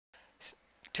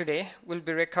Today we'll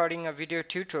be recording a video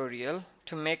tutorial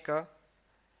to make a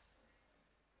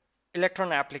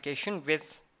Electron application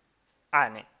with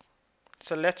Ionic.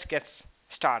 So let's get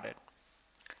started.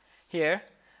 Here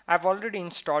I've already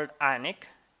installed Ionic.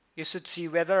 You should see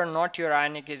whether or not your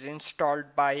Ionic is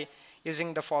installed by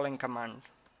using the following command: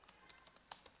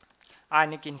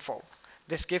 Ionic info.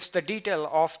 This gives the detail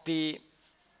of the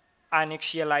Ionic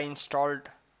CLI installed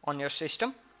on your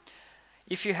system.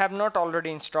 If you have not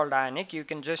already installed Ionic, you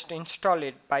can just install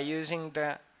it by using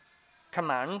the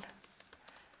command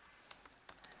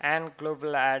and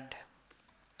global add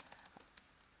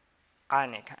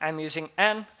Ionic. I'm using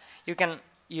N. You can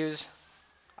use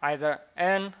either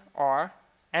N or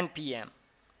npm.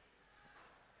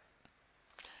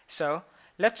 So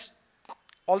let's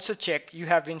also check you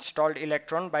have installed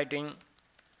Electron by doing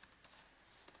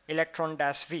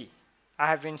electron-v. I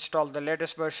have installed the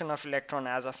latest version of Electron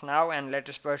as of now and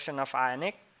latest version of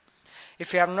Ionic.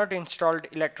 If you have not installed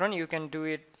Electron, you can do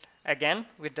it again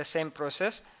with the same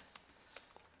process.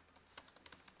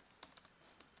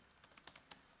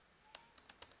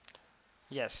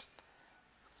 Yes.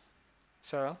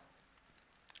 So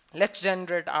let's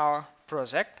generate our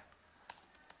project.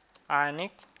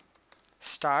 Ionic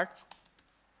start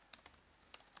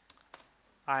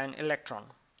ion electron.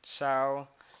 So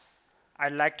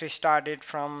I'd like to start it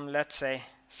from, let's say,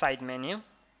 side menu.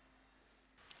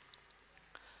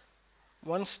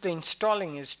 Once the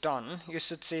installing is done, you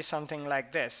should see something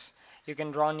like this. You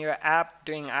can run your app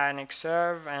doing Ionic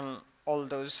serve and all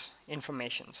those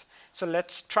informations. So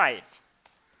let's try it.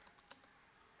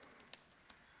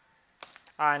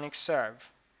 Ionic serve.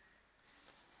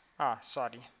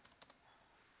 Sorry.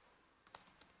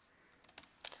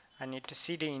 I need to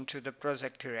cd into the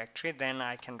project directory, then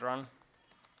I can run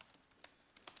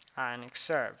Ionic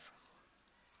serve.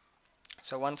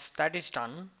 So once that is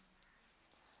done,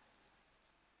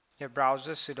 your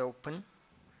browser should open.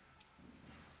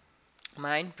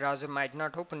 My browser might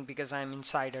not open because I'm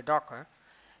inside a Docker.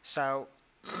 So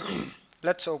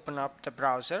let's open up the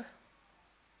browser.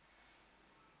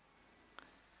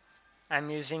 I'm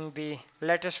using the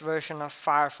latest version of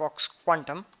Firefox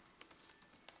Quantum.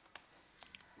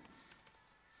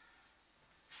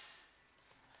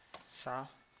 So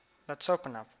let's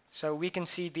open up. So we can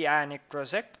see the Ionic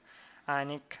project,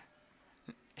 Ionic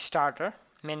starter,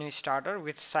 menu starter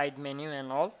with side menu and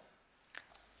all.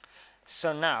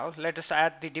 So now let us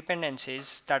add the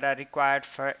dependencies that are required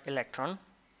for Electron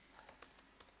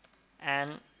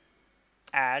and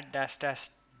add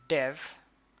 --dev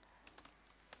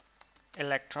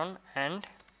Electron and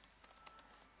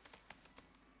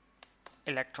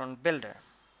Electron builder.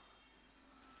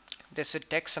 This should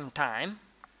take some time.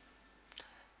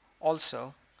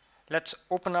 Also, let's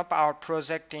open up our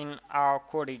project in our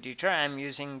code editor. I'm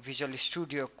using Visual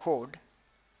Studio Code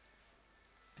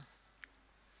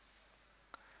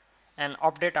and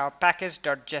update our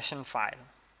package.json file.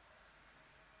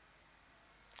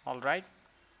 Alright,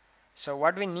 so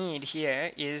what we need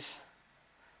here is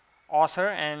author,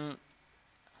 and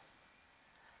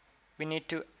we need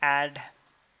to add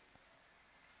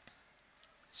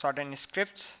certain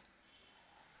scripts.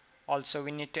 Also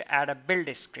we need to add a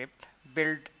build script,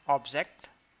 build object,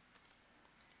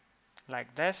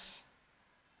 like this.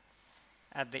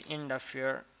 At the end of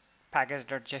your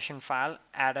package.json file,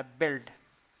 add a build.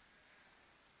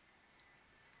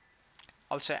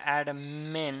 Also add a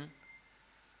main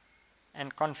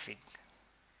and config.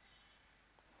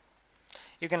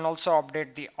 You can also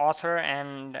update the author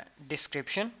and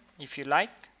description if you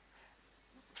like.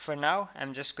 For now,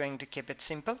 I'm just going to keep it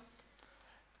simple,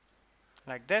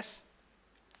 like this.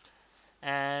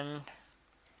 And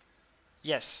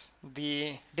yes,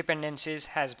 the dependencies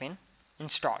has been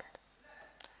installed.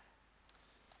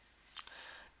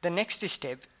 The next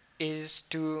step is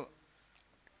to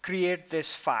create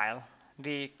this file,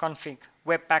 the config,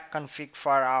 webpack config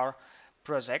for our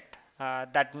project.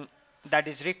 That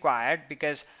is required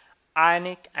because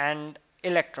Ionic and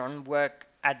Electron work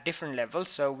at different levels,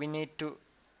 so we need to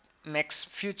make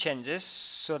few changes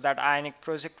so that Ionic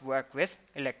project work with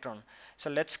Electron. So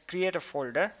let's create a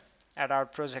folder at our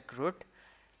project root,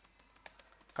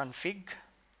 config,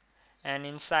 and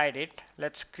inside it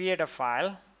let's create a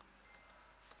file,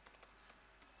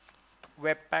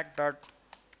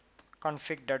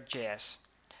 webpack.config.js.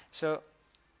 So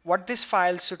what this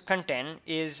file should contain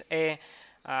is a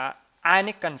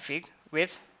Ionic config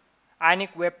with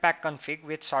Ionic webpack config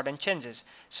with certain changes.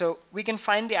 So we can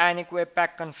find the Ionic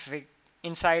webpack config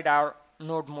inside our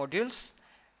node modules,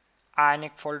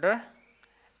 Ionic folder,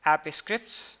 app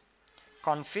scripts,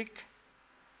 config,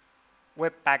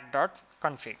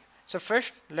 webpack.config. So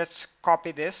first let's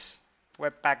copy this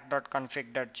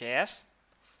webpack.config.js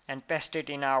and paste it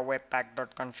in our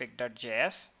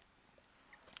webpack.config.js.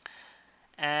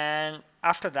 And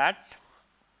after that,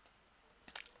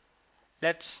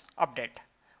 let's update.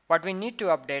 What we need to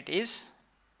update is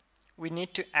we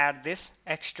need to add this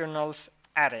externals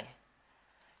array.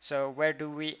 So where do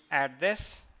we add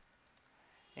this?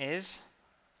 Is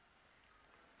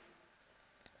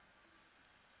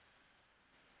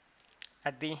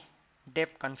at the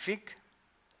dep config.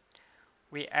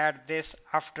 We add this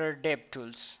after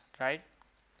devtools, right?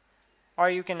 Or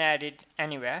you can add it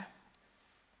anywhere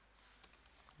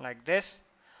like this.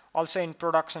 Also in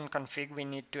production config, we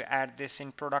need to add this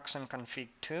in production config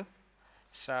too.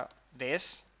 So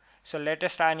this. So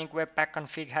latest ionic webpack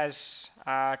config has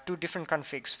two different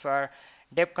configs for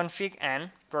dep config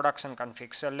and production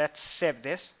config. So let's save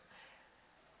this.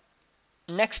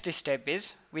 Next step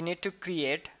is we need to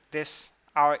create this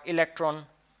our Electron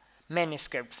main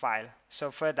script file.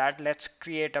 So for that, let's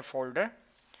create a folder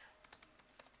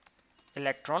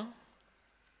Electron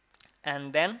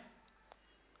and then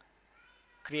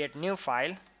create new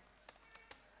file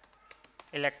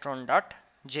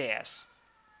electron.js.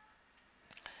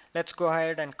 Let's go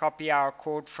ahead and copy our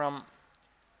code from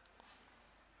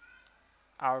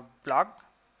our blog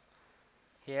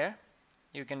here.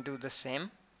 You can do the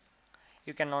same.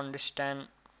 You can understand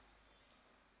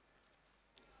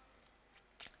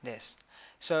this.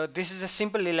 So this is a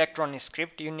simple Electron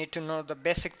script. You need to know the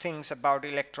basic things about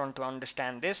Electron to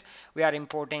understand this. We are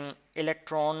importing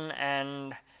Electron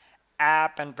and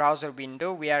app and browser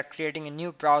window. We are creating a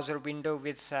new browser window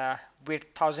with width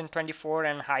 1024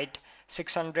 and height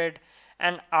 600,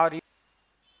 and our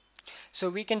so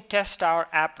we can test our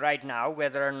app right now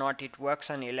whether or not it works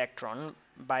on Electron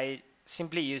by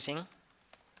simply using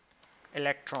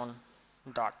electron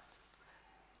dot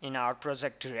in our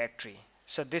project directory.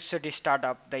 So this should start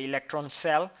up the Electron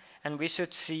cell, and we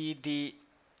should see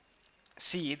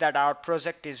that our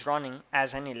project is running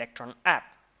as an Electron app.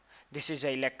 This is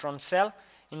a Electron cell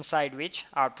inside which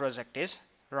our project is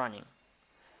running.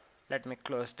 Let me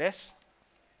close this.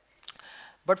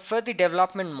 But for the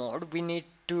development mode, we need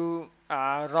to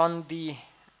run the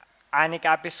Ionic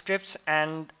app scripts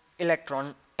and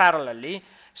Electron parallelly.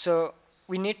 So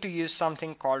we need to use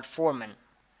something called foreman.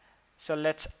 So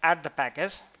let's add the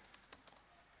package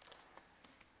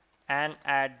and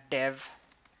add dev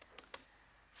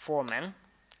foreman.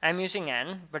 I'm using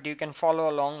n, but you can follow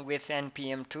along with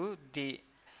npm too. The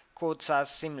codes are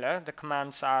similar, the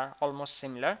commands are almost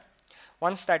similar.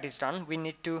 Once that is done, we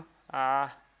need to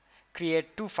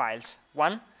create two files.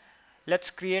 One, let's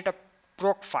create a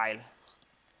proc file.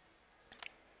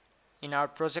 In our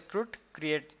project root,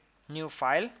 create new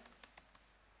file,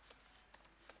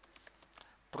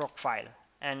 proc file,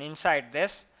 and inside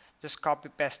this, just copy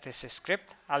paste this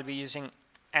script. I'll be using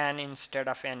n instead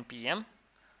of npm.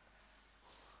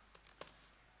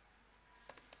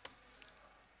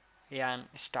 And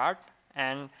start,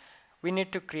 and we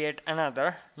need to create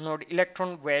another node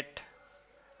electron wait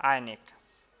ionic.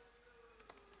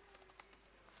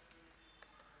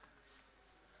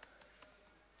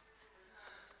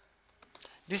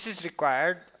 This is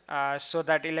required so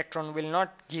that Electron will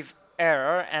not give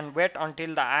error and wait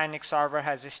until the ionic server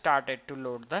has started to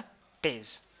load the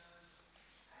page.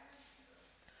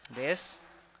 This.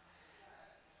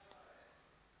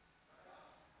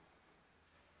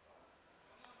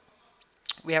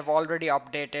 We have already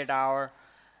updated our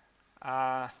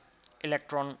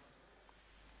electron.js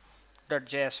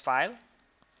file.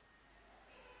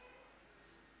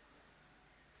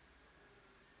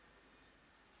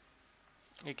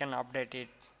 You can update it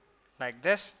like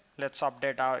this. Let's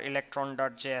update our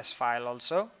electron.js file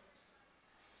also.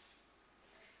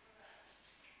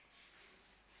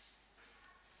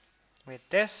 With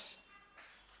this.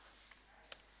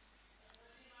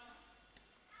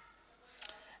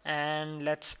 And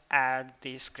let's add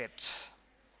these scripts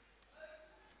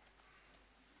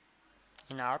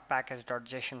in our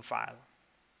package.json file.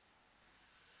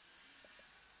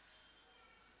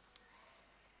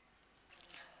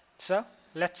 So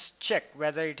let's check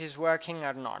whether it is working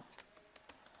or not.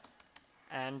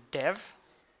 And dev.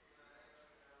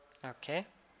 Okay.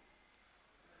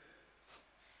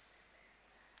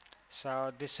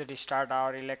 So this should start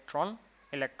our electron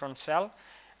cell,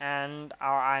 and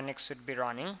our ionic should be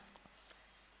running.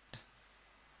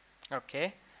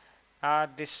 Okay.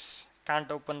 This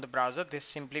can't open the browser. This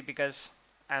simply because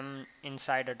I'm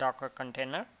inside a Docker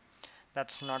container.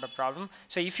 That's not a problem.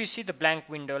 So if you see the blank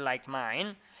window like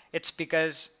mine, it's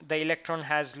because the Electron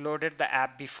has loaded the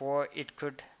app before it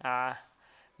could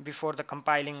before the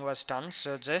compiling was done.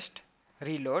 So just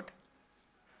reload.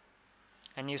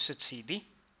 and you should see the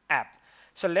app.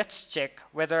 So let's check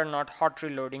whether or not hot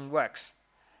reloading works.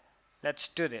 Let's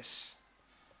do this.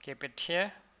 Keep it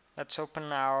here. Let's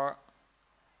open our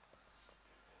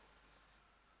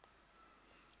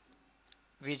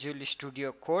Visual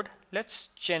Studio Code. Let's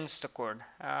change the code.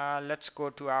 Let's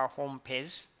go to our home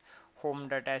page,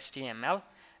 home.html,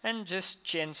 and just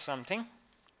change something.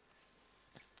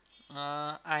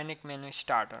 Ionic menu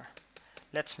starter.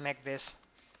 Let's make this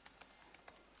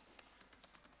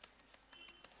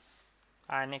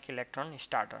Ionic Electron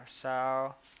starter.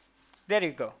 So there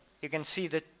you go. You can see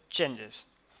the changes.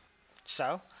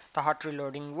 So the hot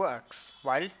reloading works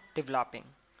while developing.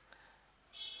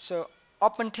 So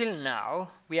up until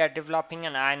now, we are developing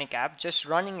an Ionic app, just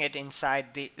running it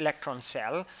inside the Electron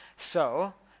cell.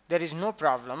 So there is no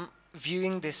problem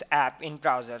viewing this app in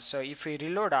browser. So if we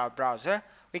reload our browser,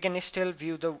 we can still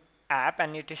view the app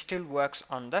and it still works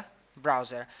on the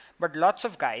browser. But lots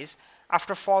of guys,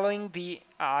 after following the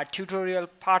tutorial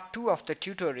part 2 of the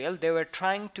tutorial, they were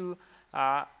trying to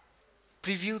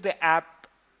preview the app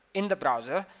in the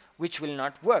browser, which will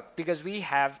not work because we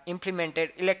have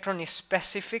implemented Electron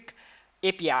specific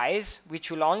APIs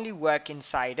which will only work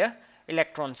inside a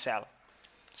Electron cell.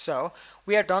 So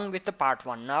we are done with the part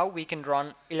 1. Now we can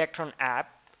run Electron app,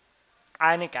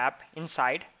 Ionic app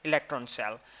inside Electron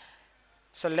cell.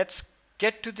 So let's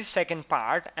get to the second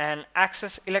part and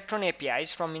access Electron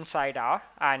APIs from inside our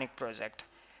Ionic project.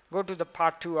 Go to the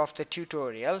part 2 of the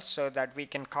tutorial so that we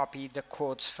can copy the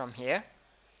codes from here.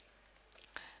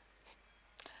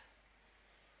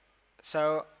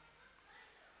 So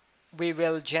we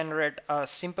will generate a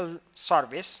simple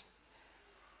service.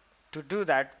 To do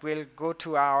that, we'll go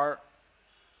to our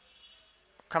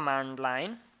command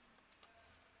line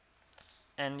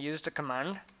and use the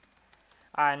command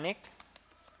ionic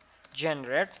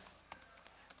generate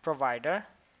provider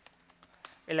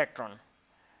electron.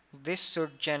 This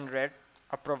should generate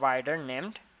a provider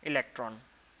named Electron.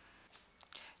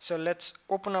 So let's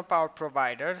open up our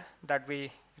provider that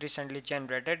we recently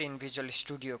generated in Visual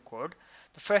Studio Code.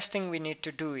 The first thing we need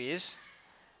to do is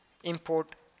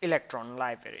import Electron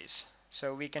libraries.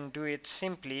 So we can do it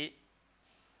simply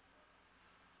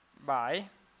by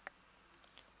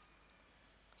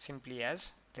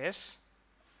as this.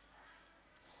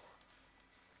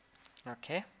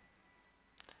 Okay.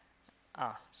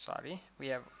 Sorry, we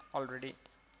have already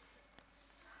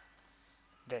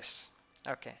this.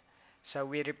 Okay, so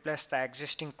we replace the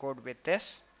existing code with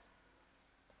this.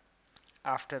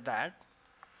 After that,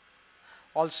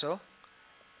 also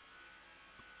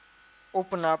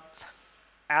open up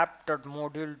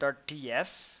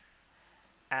app.module.ts,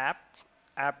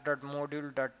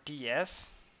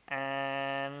 app.module.ts,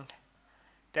 and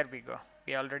there we go.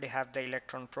 We already have the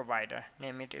Electron provider.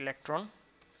 Name it Electron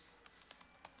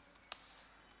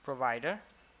provider.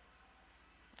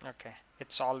 Okay,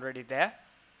 it's already there.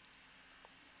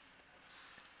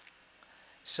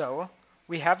 So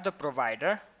we have the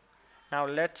provider. Now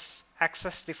let's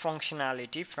access the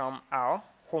functionality from our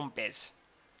home page.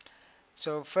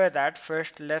 So for that,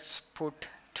 first let's put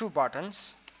two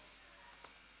buttons.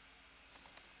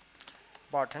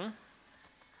 Button.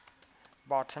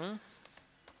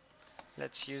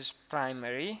 Let's use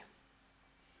primary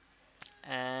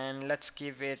and let's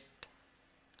give it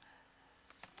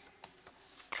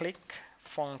click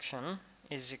function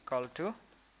is equal to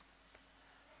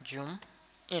zoom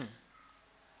in.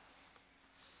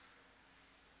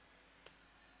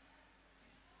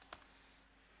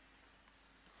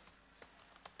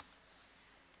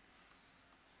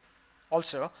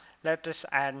 Also, let us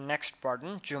add next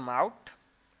button, zoom out.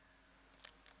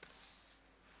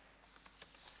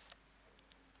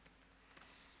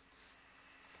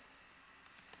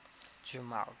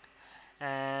 Zoom out.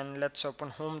 And let's open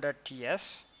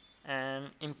home.ts and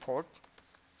import.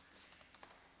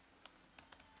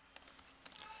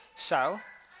 So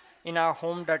in our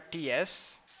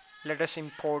home.ts, let us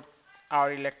import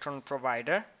our Electron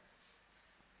provider.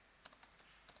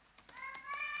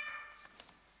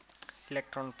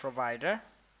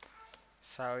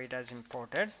 So it has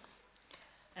imported,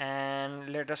 and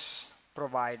let us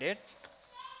provide it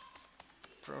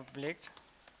public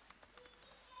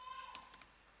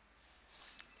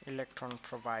Electron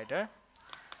provider,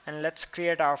 and let's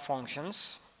create our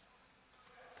functions.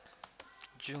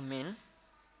 Zoom in.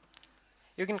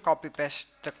 You can copy paste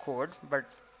the code, but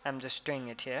I'm just doing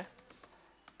it here.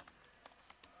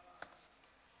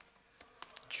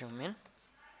 Zoom in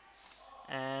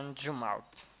and zoom out.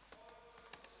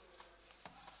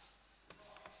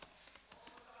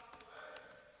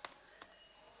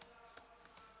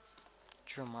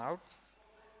 Zoom out.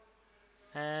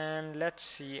 and let's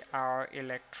see our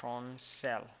Electron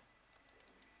cell.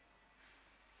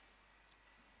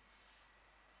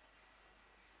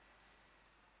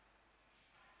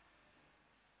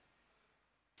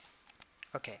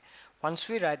 Okay, once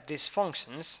we write these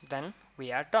functions, then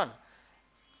we are done.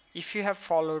 If you have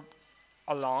followed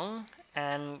along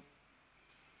and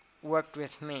worked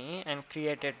with me and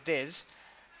created this,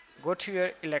 go to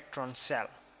your Electron cell.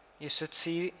 You should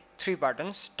see three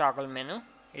buttons: toggle menu,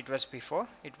 it was before,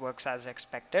 it works as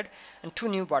expected, and two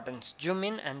new buttons: zoom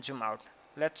in and zoom out.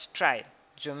 Let's try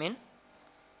zoom in.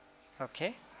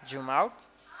 Okay, zoom out.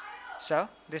 So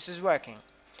this is working.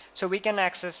 So we can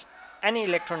access any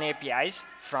Electron APIs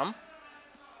from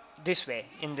this way,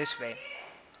 in this way.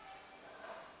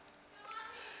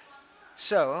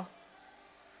 So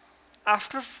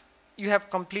after you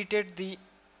have completed the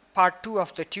part 2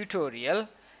 of the tutorial,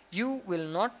 you will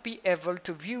not be able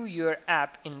to view your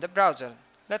app in the browser.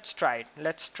 Let's try it.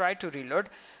 Let's try to reload.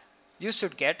 You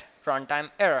should get runtime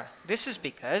error. This is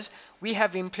because we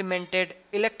have implemented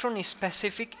Electron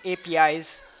specific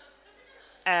APIs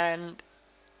and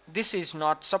this is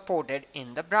not supported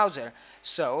in the browser.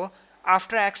 So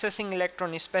after accessing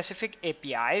Electron specific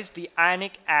APIs, the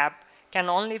Ionic app can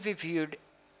only be viewed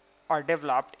or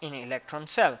developed in Electron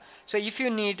cell. So if you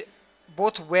need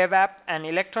both web app and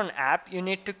Electron app, you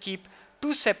need to keep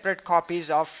two separate copies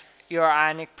of your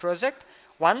Ionic project,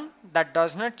 one that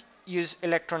does not use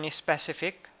Electron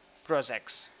specific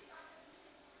projects.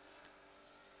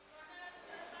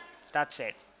 That's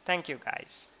it. Thank you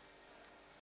guys.